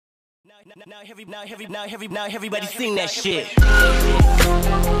Now everybody sing that shit.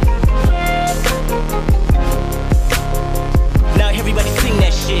 Now everybody sing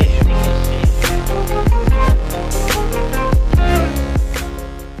that shit.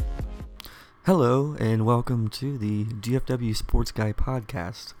 Hello and welcome to the DFW Sports Guy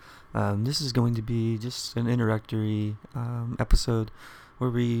Podcast. This is going to be just an introductory episode where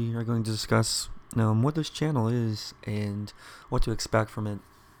we are going to discuss what this channel is and what to expect from it,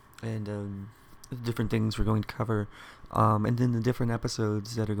 and the different things we're going to cover, and then the different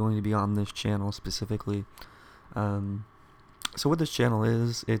episodes that are going to be on this channel specifically. So what this channel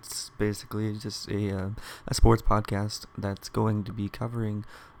is, it's basically just a sports podcast that's going to be covering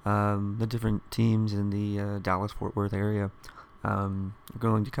the different teams in the Dallas-Fort Worth area. We're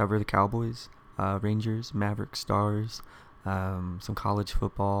going to cover the Cowboys, Rangers, Mavericks, Stars, some college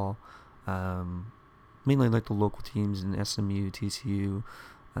football, mainly like the local teams in SMU, TCU,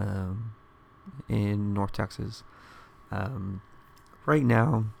 in North Texas. Right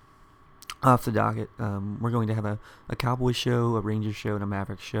now, off the docket, we're going to have a Cowboys show, a Rangers show, and a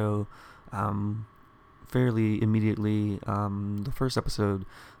Mavericks show. Fairly immediately, the first episode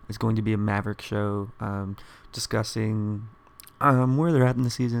is going to be a Maverick show, discussing where they're at in the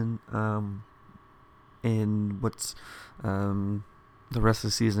season, and what's the rest of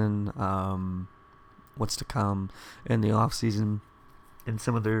the season, what's to come in the off season, and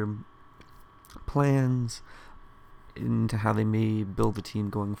some of their plans into how they may build the team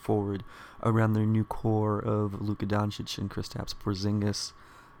going forward around their new core of Luka Doncic and Kristaps Porzingis.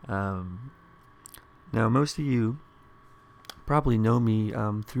 Now, most of you probably know me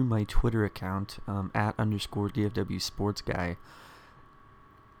through my Twitter account, @_DFW Sports Guy.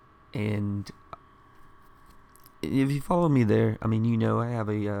 And if you follow me there, I have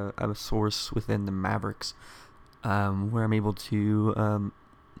a source within the Mavericks where I'm able to,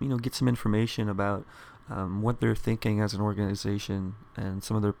 get some information about what they're thinking as an organization and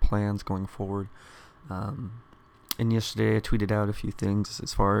some of their plans going forward. And yesterday I tweeted out a few things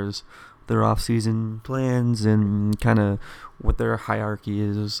as far as their off-season plans and kind of what their hierarchy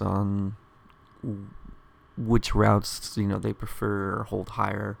is on which routes they prefer or hold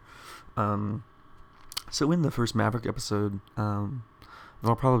higher. So in the first Maverick episode,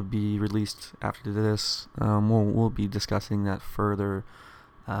 that'll probably be released after this. We'll be discussing that further.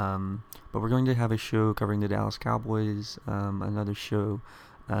 But we're going to have a show covering the Dallas Cowboys, another show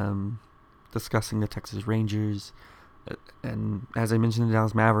discussing the Texas Rangers, and as I mentioned, the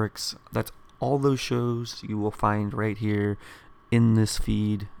Dallas Mavericks. That's all those shows you will find right here in this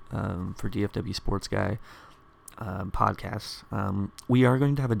feed for DFW Sports Guy podcast. We are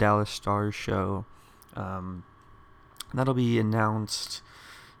going to have a Dallas Stars show. That'll be announced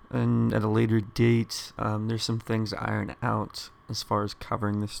at a later date. There's some things to iron out as far as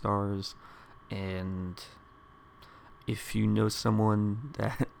covering the Stars, and if you know someone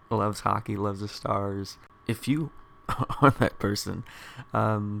that loves hockey, loves the Stars, if you are that person,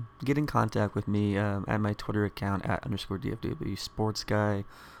 get in contact with me at my Twitter account @_DFW Sports Guy,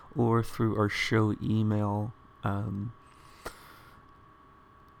 or through our show email,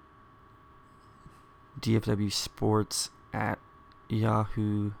 dfwsports at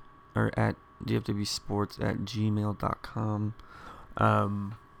Yahoo, or at dfwsports@gmail.com.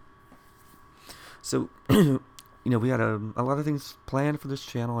 So, we had a lot of things planned for this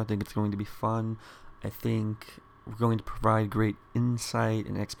channel. I think it's going to be fun. I think we're going to provide great insight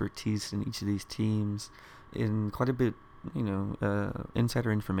and expertise in each of these teams, in quite a bit,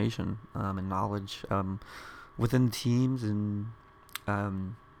 insider information and knowledge within the teams, and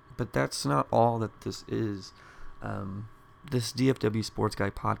but that's not all that this is. This DFW Sports Guy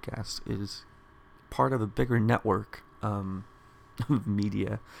podcast is part of a bigger network of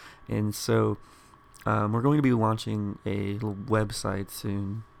media, and so we're going to be launching a little website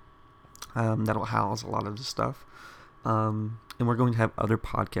soon that'll house a lot of the stuff, and we're going to have other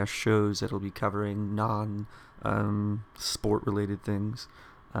podcast shows that'll be covering non-sport related things.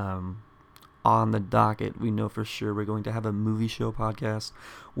 On the docket, we know for sure we're going to have a movie show podcast.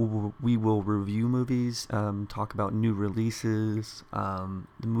 We will review movies, talk about new releases,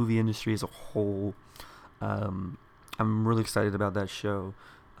 the movie industry as a whole. I'm really excited about that show.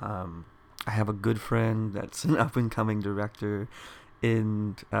 I have a good friend that's an up-and-coming director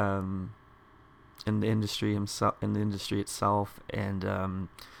in the industry itself, and I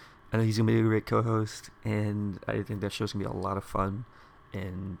think he's gonna be a great co-host, and I think that show's gonna be a lot of fun,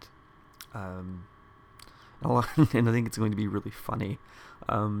 and and I think it's going to be really funny,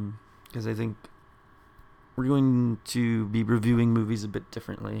 because I think we're going to be reviewing movies a bit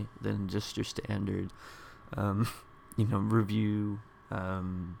differently than just your standard review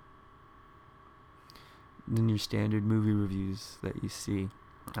than your standard movie reviews that you see.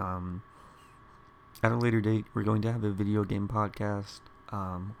 At a later date, we're going to have a video game podcast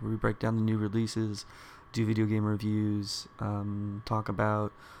where we break down the new releases, do video game reviews, talk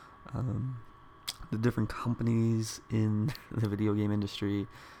about the different companies in the video game industry.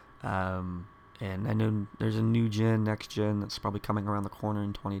 And I know there's a new next gen that's probably coming around the corner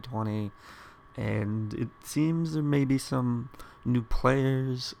in 2020. And it seems there may be some new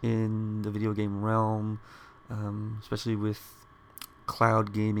players in the video game realm, especially with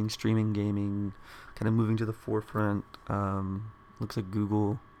cloud gaming, streaming gaming, kind of moving to the forefront. Looks like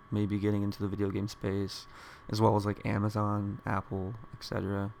Google may be getting into the video game space, as well as like Amazon, Apple,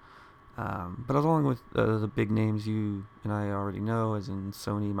 etc. But along with the big names you and I already know, as in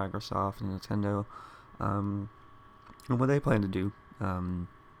Sony, Microsoft, and Nintendo, and what they plan to do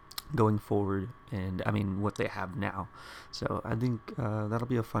going forward, and I mean what they have now. So I think that'll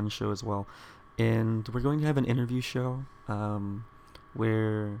be a fun show as well. And we're going to have an interview show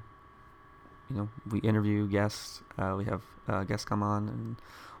where we interview guests. We have guests come on, and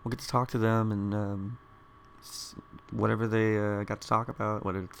we'll get to talk to them and whatever they got to talk about,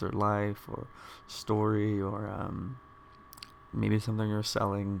 whether it's their life or story or maybe something you're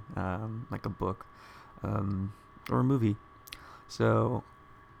selling, like a book or a movie. So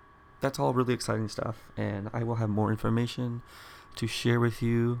that's all really exciting stuff, and I will have more information to share with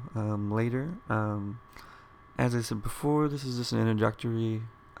you later. As I said before, this is just an introductory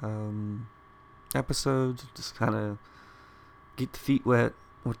episode, just kind of get the feet wet,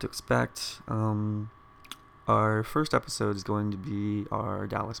 what to expect. Our first episode is going to be our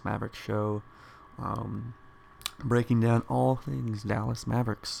Dallas Mavericks show, breaking down all things Dallas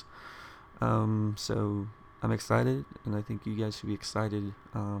Mavericks. So I'm excited, and I think you guys should be excited,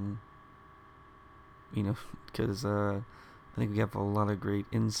 because I think we have a lot of great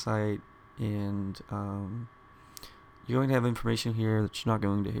insight, and you're going to have information here that you're not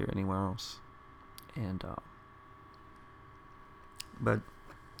going to hear anywhere else. And but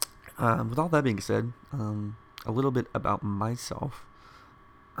with all that being said, a little bit about myself.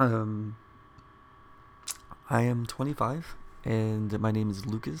 I am 25, and my name is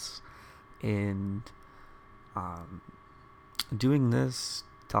Lucas, and doing this,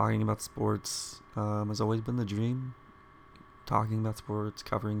 talking about sports, has always been the dream. Talking about sports,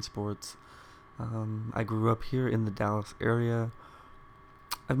 covering sports. I grew up here in the Dallas area.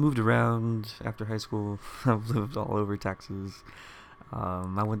 I've moved around after high school. I've lived all over Texas.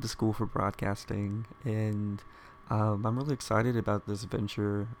 I went to school for broadcasting, and I'm really excited about this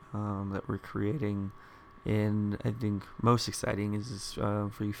venture that we're creating. And I think most exciting is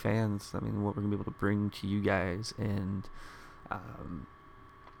for you fans. I mean, what we're going to be able to bring to you guys. And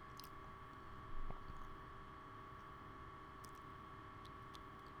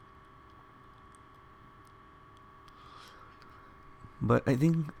but I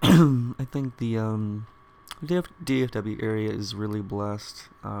think the DFW area is really blessed.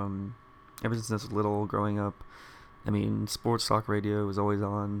 Ever since I was little, growing up, I mean, sports talk radio was always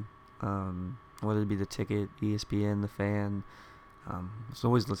on. Whether it be the Ticket, ESPN, the Fan, I was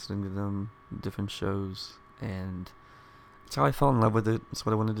always listening to them, different shows, and it's how I fell in love with it. It's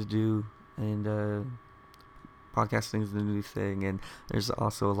what I wanted to do, and podcasting is the new thing. And there's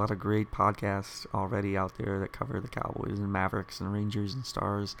also a lot of great podcasts already out there that cover the Cowboys and Mavericks and Rangers and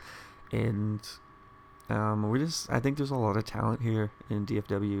Stars, and I think there's a lot of talent here in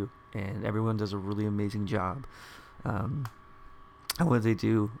DFW, and everyone does a really amazing job. And what they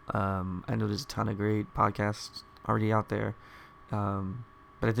do, I know there's a ton of great podcasts already out there,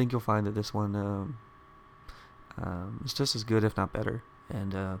 but I think you'll find that this one is just as good, if not better.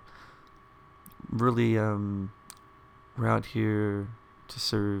 And really, we're out here to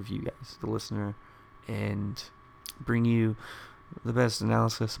serve you guys, the listener, and bring you the best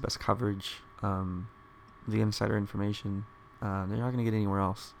analysis, the best coverage, the insider information. They're not going to get anywhere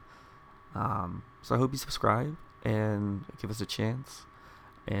else. So I hope you subscribe and give us a chance,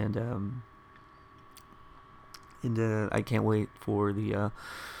 and I can't wait for the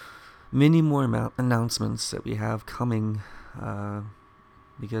many more announcements that we have coming,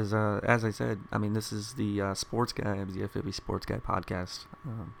 because as I said, I mean, this is the Sports Guy of the DFW Sports Guy Podcast,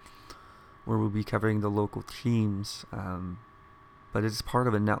 where we'll be covering the local teams, but it's part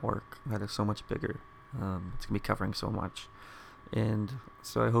of a network that is so much bigger. It's going to be covering so much, and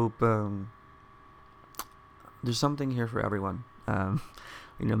so I hope there's something here for everyone.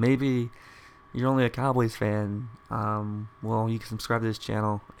 Maybe you're only a Cowboys fan. Well, you can subscribe to this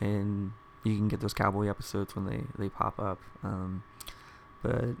channel, and you can get those Cowboy episodes when they pop up.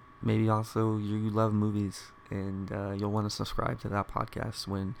 But maybe also you love movies, and you'll want to subscribe to that podcast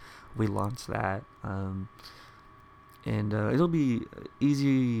when we launch that. And it'll be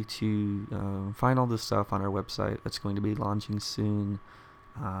easy to find all this stuff on our website that's going to be launching soon.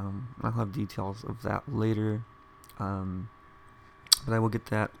 I'll have details of that later. But I will get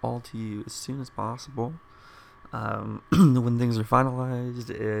that all to you as soon as possible. When things are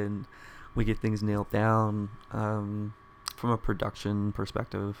finalized and we get things nailed down, from a production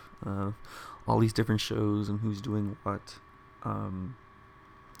perspective of all these different shows and who's doing what.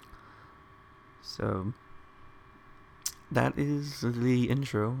 So that is the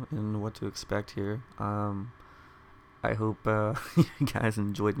intro and what to expect here. I hope you guys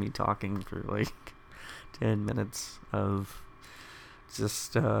enjoyed me talking for like 10 minutes of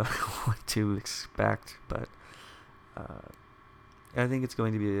just what to expect, but I think it's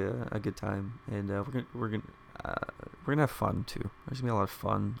going to be a good time, and we're gonna have fun too. There's gonna be a lot of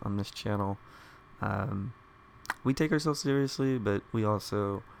fun on this channel. We take ourselves seriously, but we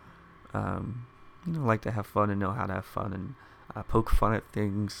also like to have fun and know how to have fun and poke fun at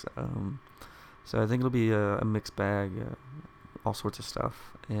things. So I think it'll be a mixed bag, all sorts of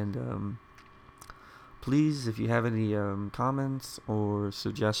stuff. And please, if you have any comments or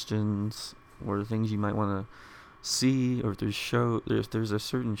suggestions or things you might want to see, or if there's a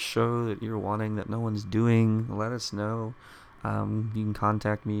certain show that you're wanting that no one's doing, let us know. You can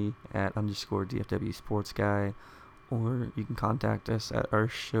contact me at _DFW Sports Guy, or you can contact us at our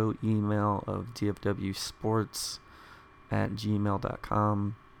show email of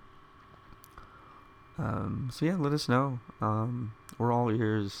dfwsports@gmail.com. So yeah, let us know. We're all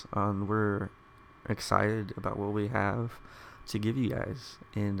ears. We're excited about what we have to give you guys,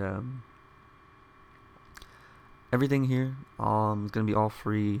 and everything here is gonna be all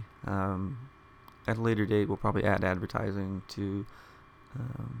free. At a later date, we'll probably add advertising to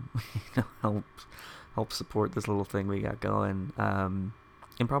help support this little thing we got going. And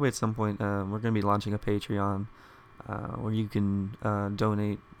probably at some point, we're gonna be launching a Patreon where you can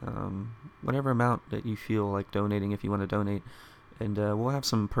donate whatever amount that you feel like donating, if you want to donate, and we'll have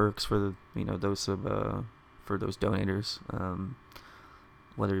some perks for those for those donators,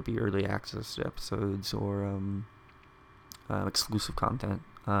 whether it be early access to episodes or exclusive content.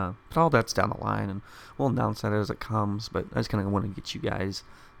 But all that's down the line, and we'll announce that as it comes. But I just kind of want to get you guys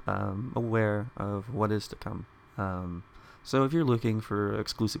aware of what is to come. So if you're looking for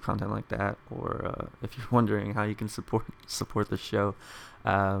exclusive content like that, or if you're wondering how you can support the show,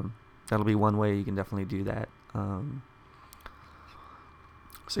 that'll be one way you can definitely do that.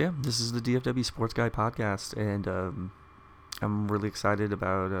 So yeah, this is the DFW Sports Guy Podcast, and I'm really excited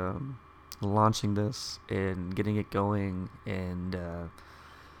about launching this and getting it going, and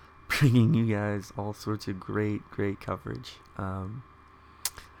bringing you guys all sorts of great coverage.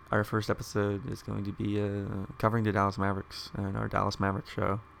 Our first episode is going to be covering the Dallas Mavericks and our Dallas Mavericks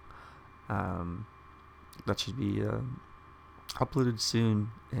show. That should be uploaded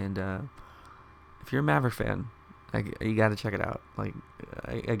soon, and if you're a Maverick fan, you got to check it out. Like,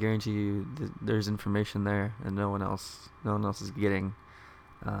 I guarantee you, there's information there, and no one else is getting.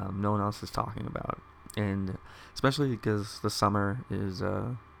 No one else is talking about, and especially because the summer is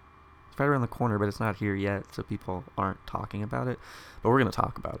it's right around the corner, but it's not here yet, so people aren't talking about it. But we're gonna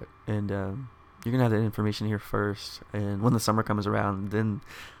talk about it, and you're gonna have that information here first. And when the summer comes around, then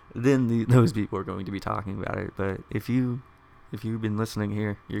those people are going to be talking about it. But if you've been listening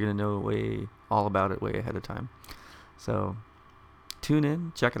here, you're gonna know all about it way ahead of time. So tune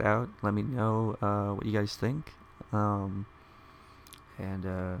in, check it out. Let me know what you guys think. And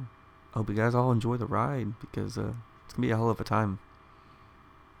I hope you guys all enjoy the ride, because it's gonna be a hell of a time.